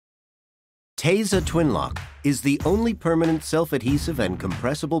tesa Twinlock is the only permanent self-adhesive and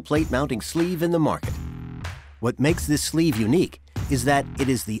compressible plate mounting sleeve in the market. What makes this sleeve unique is that it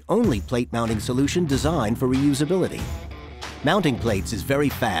is the only plate mounting solution designed for reusability. Mounting plates is very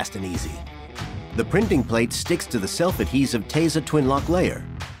fast and easy. The printing plate sticks to the self-adhesive tesa Twinlock layer.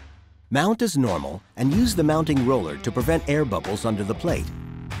 Mount as normal and use the mounting roller to prevent air bubbles under the plate.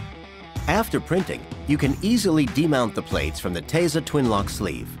 After printing, you can easily demount the plates from the tesa Twinlock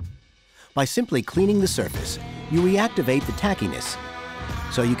sleeve. By simply cleaning the surface, you reactivate the tackiness,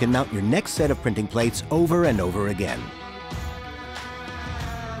 so you can mount your next set of printing plates over and over again.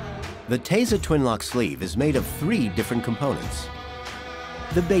 The tesa Twinlock sleeve is made of 3 different components.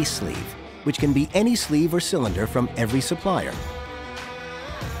 The base sleeve, which can be any sleeve or cylinder from every supplier.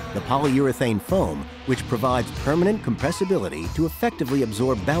 The polyurethane foam, which provides permanent compressibility to effectively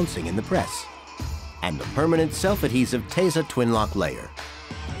absorb bouncing in the press. And the permanent self-adhesive tesa Twinlock layer.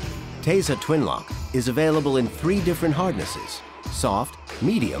 Tesa Twinlock is available in 3 different hardnesses: soft,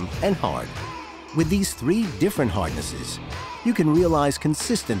 medium, and hard. With these 3 different hardnesses, you can realize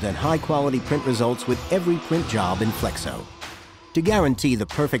consistent and high-quality print results with every print job in Flexo. To guarantee the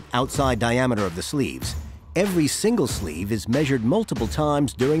perfect outside diameter of the sleeves, every single sleeve is measured multiple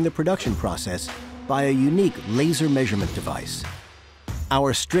times during the production process by a unique laser measurement device.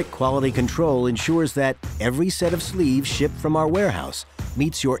 Our strict quality control ensures that every set of sleeves shipped from our warehouse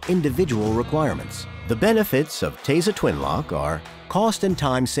meets your individual requirements. The benefits of tesa Twinlock are cost and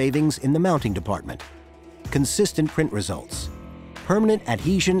time savings in the mounting department, consistent print results, permanent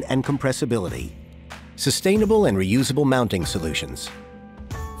adhesion and compressibility, sustainable and reusable mounting solutions,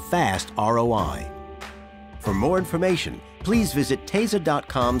 fast ROI. For more information, please visit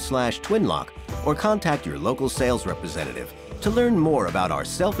tesa.com/Twinlock or contact your local sales representative to learn more about our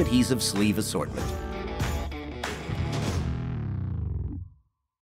self-adhesive sleeve assortment.